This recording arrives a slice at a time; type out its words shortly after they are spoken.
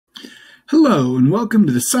Hello, and welcome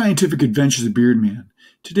to the Scientific Adventures of Beardman.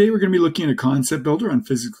 Today we're going to be looking at a concept builder on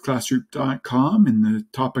physicsclassroom.com in the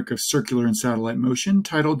topic of circular and satellite motion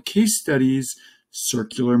titled Case Studies,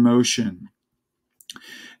 Circular Motion.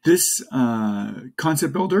 This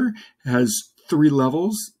concept builder has three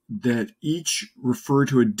levels that each refer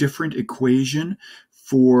to a different equation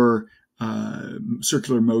for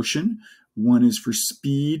circular motion. One is for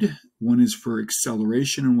speed, one is for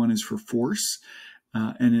acceleration, and one is for force.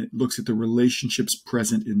 And it looks at the relationships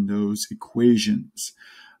present in those equations.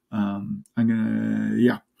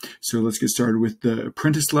 So let's get started with the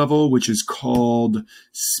Apprentice level, which is called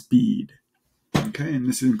speed. Okay, and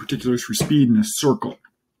this in particular is for speed in a circle.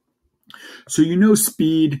 So you know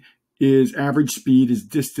average speed is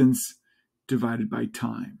distance divided by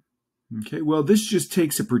time. Okay, well this just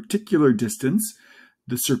takes a particular distance,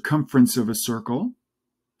 the circumference of a circle,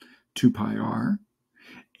 2 pi r,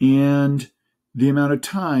 and the amount of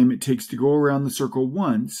time it takes to go around the circle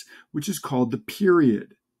once, which is called the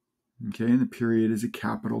period. Okay, and the period is a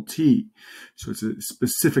capital T. So it's a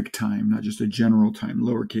specific time, not just a general time.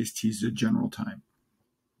 Lowercase t is a general time.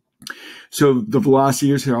 So the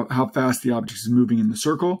velocity is how fast the object is moving in the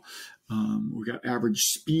circle. We've got average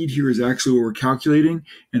speed here is actually what we're calculating,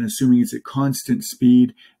 and assuming it's at constant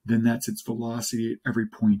speed, then that's its velocity at every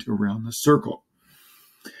point around the circle.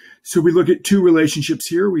 So we look at two relationships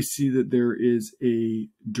here. We see that there is a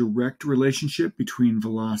direct relationship between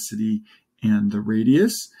velocity and the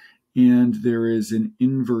radius, and there is an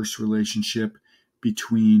inverse relationship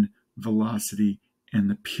between velocity and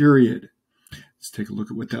the period. Let's take a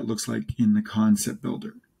look at what that looks like in the concept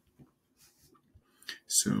builder.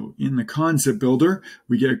 So in the concept builder,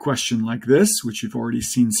 we get a question like this, which you've already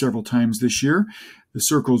seen several times this year. The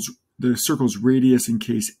circle's radius in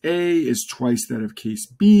case A is twice that of case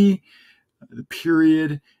B. The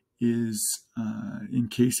period is in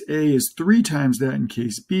case A is 3 times that in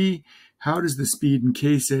case B. How does the speed in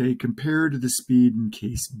case A compare to the speed in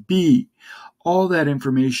case B? All that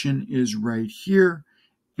information is right here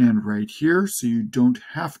and right here, so you don't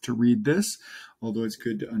have to read this, although it's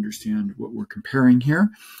good to understand what we're comparing here.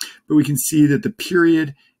 But we can see that the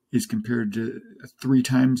period is compared to 3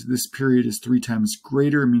 times. This period is 3 times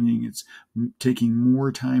greater, meaning it's taking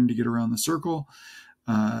more time to get around the circle.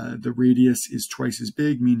 The radius is twice as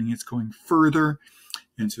big, meaning it's going further.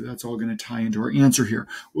 And so that's all going to tie into our answer here.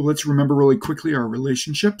 Well, let's remember really quickly our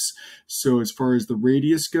relationships. So as far as the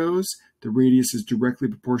radius goes, the radius is directly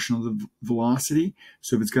proportional to the velocity.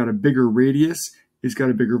 So if it's got a bigger radius, it's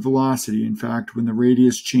got a bigger velocity. In fact, when the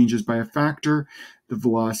radius changes by a factor, the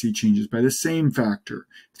velocity changes by the same factor.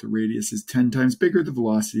 If the radius is 10 times bigger, the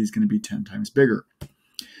velocity is going to be 10 times bigger.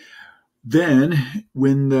 Then,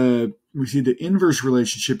 when we see the inverse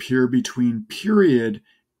relationship here between period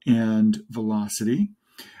and velocity.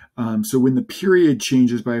 So when the period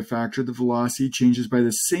changes by a factor, the velocity changes by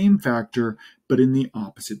the same factor, but in the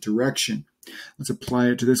opposite direction. Let's apply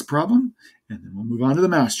it to this problem, and then we'll move on to the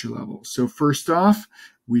master level. So first off,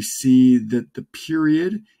 we see that the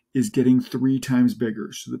period is getting 3 times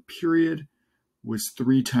bigger. So the period was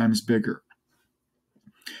 3 times bigger.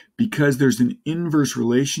 Because there's an inverse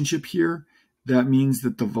relationship here, that means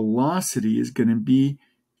that the velocity is going to be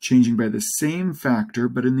changing by the same factor,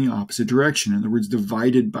 but in the opposite direction. In other words,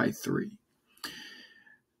 divided by 3.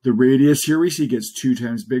 The radius here we see gets 2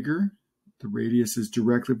 times bigger. The radius is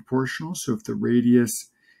directly proportional. So if the radius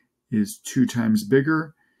is 2 times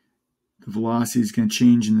bigger, the velocity is going to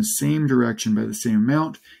change in the same direction by the same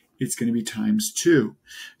amount. It's going to be times 2.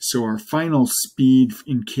 So our final speed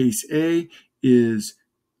in case A is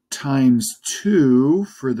times 2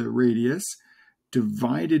 for the radius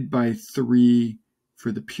divided by 3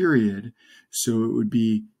 for the period. So it would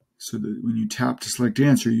be, so that when you tap to select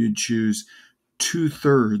answer, you'd choose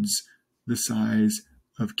 2/3 the size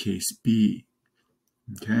of case B.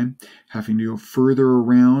 Okay, having to go further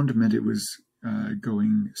around meant it was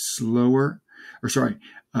going slower, or sorry,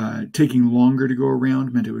 taking longer to go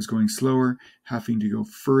around meant it was going slower. Having to go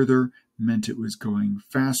further meant it was going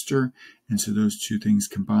faster. And so those two things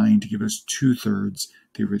combined to give us 2/3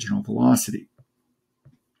 the original velocity.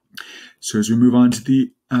 So as we move on to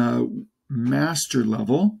the master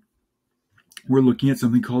level, we're looking at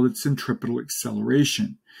something called its centripetal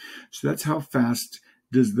acceleration. So that's how fast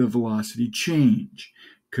does the velocity change?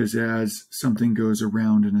 Because as something goes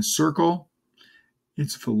around in a circle,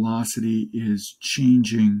 its velocity is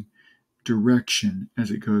changing direction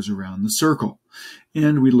as it goes around the circle.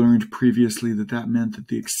 And we learned previously that that meant that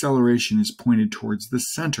the acceleration is pointed towards the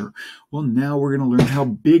center. Well, now we're going to learn how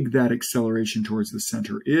big that acceleration towards the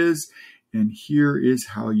center is, and here is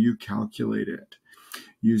how you calculate it.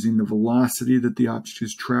 using the velocity that the object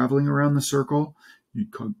is traveling around the circle. You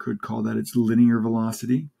could call that its linear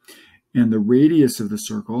velocity. And the radius of the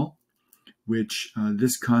circle, which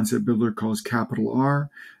this concept builder calls capital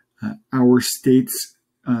R. Our state's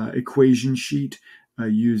equation sheet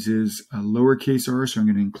uses lowercase r, so I'm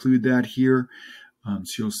going to include that here. So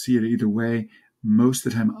you'll see it either way. Most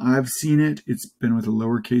of the time I've seen it, it's been with a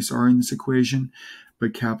lowercase r in this equation,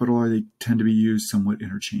 but capital R, they tend to be used somewhat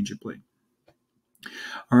interchangeably.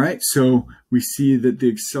 All right, so we see that the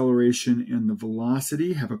acceleration and the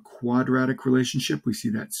velocity have a quadratic relationship. We see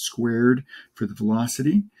that squared for the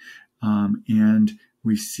velocity. And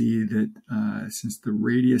we see that since the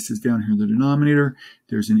radius is down here in the denominator,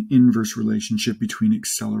 there's an inverse relationship between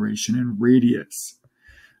acceleration and radius.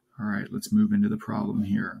 All right, let's move into the problem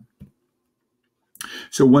here.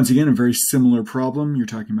 So once again, a very similar problem. You're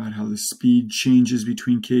talking about how the speed changes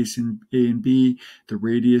between case A and B, the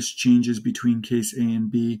radius changes between case A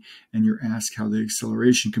and B, and you're asked how the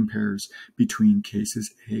acceleration compares between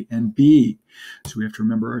cases A and B. So we have to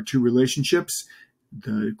remember our two relationships.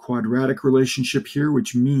 The quadratic relationship here,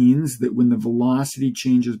 which means that when the velocity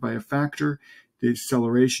changes by a factor, the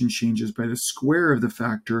acceleration changes by the square of the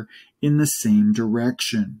factor in the same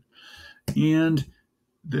direction. And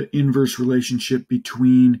the inverse relationship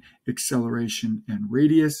between acceleration and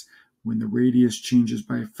radius. When the radius changes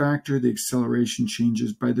by a factor, the acceleration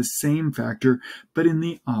changes by the same factor, but in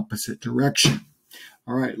the opposite direction.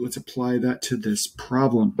 All right, let's apply that to this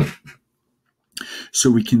problem.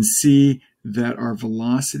 So we can see that our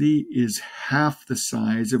velocity is half the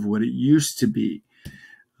size of what it used to be.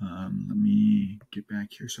 Let me get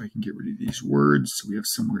back here so I can get rid of these words so we have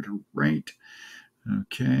somewhere to write.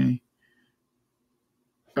 Okay.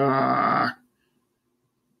 All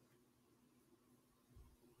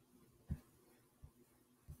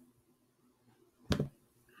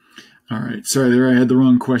right, sorry there, I had the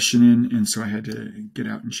wrong question in, and so I had to get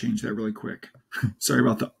out and change that really quick. Sorry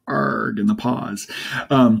about the arg and the pause.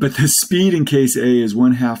 But the speed in case A is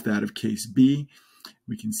 1/2 that of case B.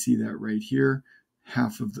 We can see that right here.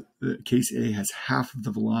 Half of the case A has half of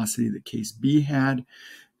the velocity that case B had.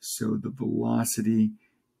 So the velocity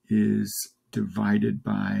is divided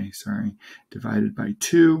by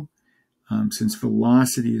 2. Since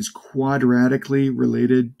velocity is quadratically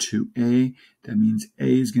related to A, that means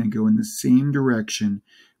A is going to go in the same direction,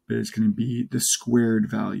 but it's going to be the squared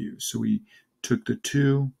value. So we took the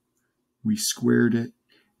 2, we squared it,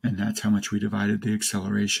 and that's how much we divided the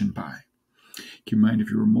acceleration by. Keep in mind,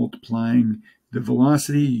 if you were multiplying the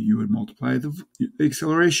velocity, you would multiply the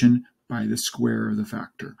acceleration by the square of the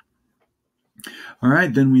factor. All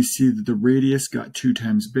right, then we see that the radius got 2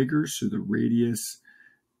 times bigger, so the radius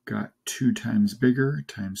got 2 times bigger,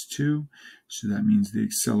 times 2. So that means the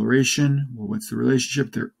acceleration, well, what's the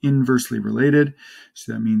relationship? They're inversely related.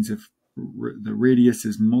 So that means if the radius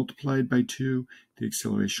is multiplied by 2, the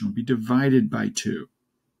acceleration will be divided by 2.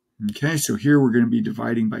 Okay, so here we're going to be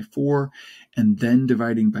dividing by 4 and then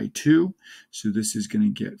dividing by 2. So this is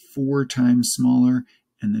going to get 4 times smaller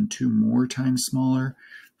and then 2 more times smaller.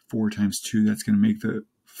 4 times 2, that's going to make the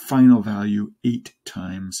final value 8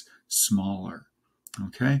 times smaller.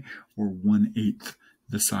 Okay, or 1/8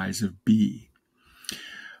 the size of B.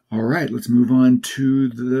 All right, let's move on to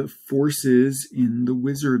the forces in the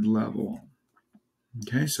wizard level.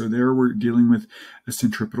 Okay, so there we're dealing with a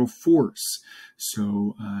centripetal force.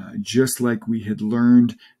 So just like we had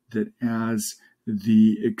learned that as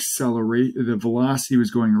the velocity was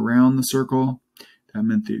going around the circle, that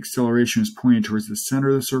meant the acceleration was pointed towards the center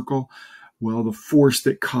of the circle. Well, the force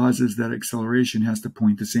that causes that acceleration has to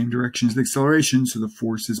point the same direction as the acceleration, so the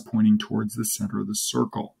force is pointing towards the center of the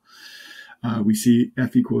circle. We see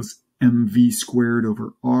F equals mv squared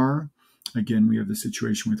over r. Again, we have the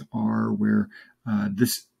situation with r where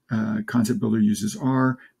this concept builder uses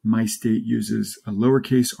r, my state uses a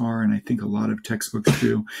lowercase r, and I think a lot of textbooks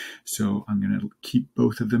do. So I'm going to keep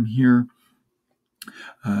both of them here.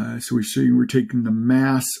 So we're taking the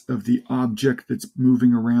mass of the object that's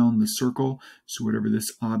moving around the circle. So whatever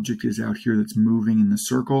this object is out here that's moving in the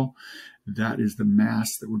circle, that is the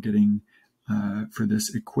mass that we're getting for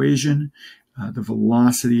this equation. The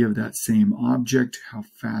velocity of that same object, how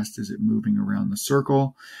fast is it moving around the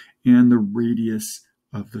circle, and the radius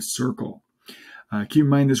of the circle. Keep in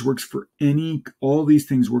mind this works for all these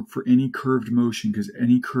things work for any curved motion, because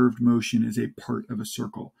any curved motion is a part of a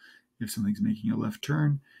circle. If something's making a left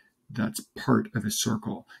turn, that's part of a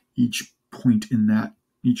circle. Each point in that,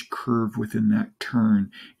 each curve within that turn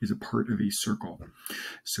is a part of a circle.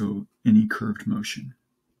 So any curved motion.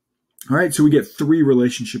 All right, so we get 3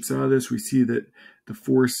 relationships out of this. We see that the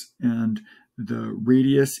force and the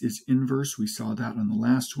radius is inverse. We saw that on the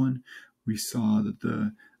last one. We saw that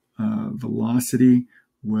the velocity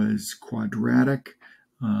was quadratic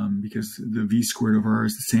because the v squared over r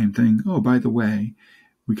is the same thing. Oh, by the way,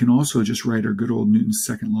 we can also just write our good old Newton's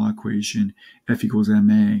second law equation, F equals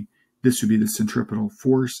ma. This would be the centripetal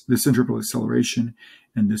force, the centripetal acceleration,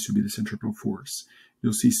 and this would be the centripetal force.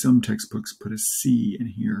 You'll see some textbooks put a C in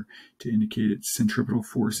here to indicate it's centripetal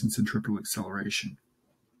force and centripetal acceleration.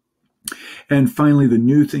 And finally, the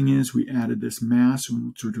new thing is we added this mass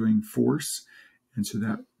when we're doing force. And so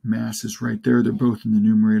that mass is right there. They're both in the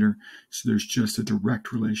numerator. So there's just a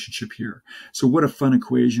direct relationship here. So what a fun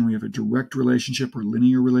equation. We have a direct relationship or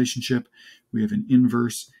linear relationship. We have an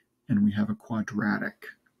inverse and we have a quadratic.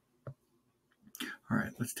 All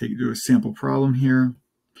right, let's do a sample problem here.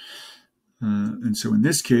 And so in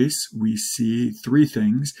this case, we see three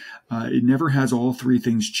things. It never has all three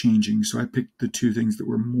things changing. So I picked the two things that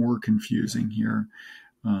were more confusing here,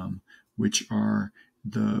 which are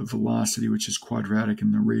the velocity, which is quadratic,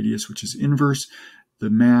 and the radius, which is inverse. The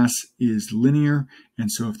mass is linear.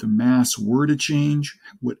 And so if the mass were to change,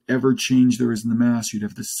 whatever change there is in the mass, you'd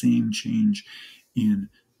have the same change in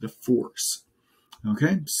the force.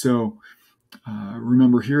 Okay, so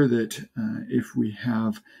remember here that if we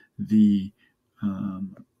have the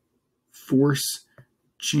force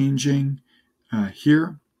changing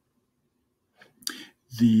here,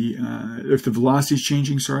 if the velocity is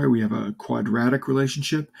changing, we have a quadratic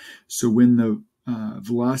relationship. So when the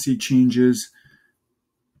velocity changes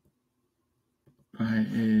by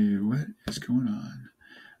what is going on?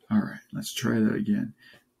 All right, let's try that again.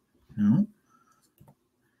 No.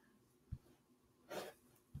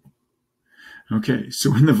 Okay,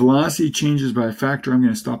 so when the velocity changes by a factor, I'm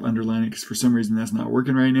going to stop underlining because for some reason that's not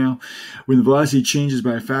working right now. When the velocity changes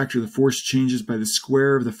by a factor, the force changes by the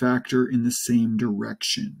square of the factor in the same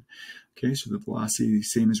direction. Okay, so the velocity,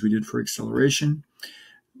 same as we did for acceleration.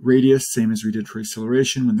 Radius, same as we did for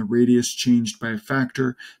acceleration. When the radius changed by a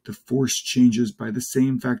factor, the force changes by the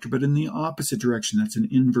same factor, but in the opposite direction. That's an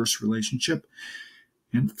inverse relationship.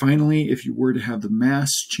 And finally, if you were to have the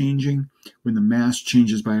mass changing, when the mass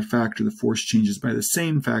changes by a factor, the force changes by the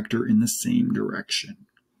same factor in the same direction.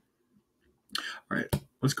 All right,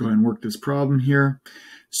 let's go ahead and work this problem here.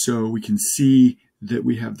 So we can see that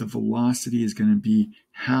we have the velocity is going to be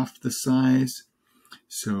half the size.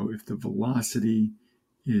 So if the velocity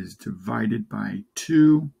is divided by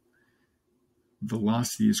 2,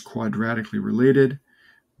 velocity is quadratically related.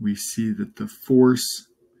 We see that the force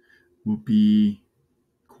will be,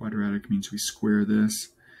 quadratic means we square this,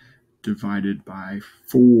 divided by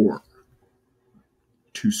 4,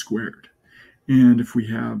 2 squared. And if we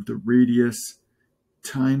have the radius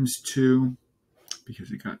times 2,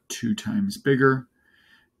 because it got 2 times bigger,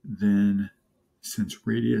 then since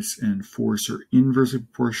radius and force are inversely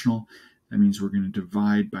proportional, that means we're going to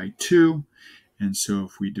divide by 2. And so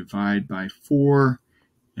if we divide by 4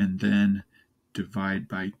 and then divide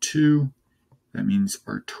by 2, that means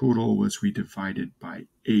our total was we divided by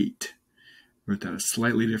 8. Wrote that a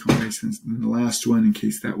slightly different way than the last one in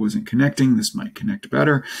case that wasn't connecting. This might connect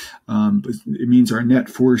better. But it means our net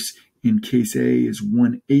force in case A is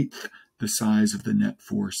 1/8 the size of the net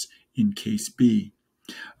force in case B.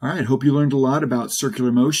 All right, hope you learned a lot about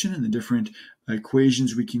circular motion and the different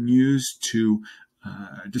equations we can use to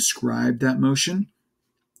describe that motion.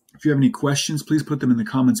 If you have any questions, please put them in the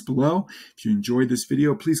comments below. If you enjoyed this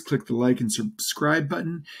video, please click the like and subscribe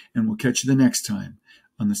button, and we'll catch you the next time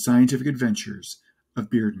on the scientific adventures of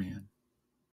Beardman.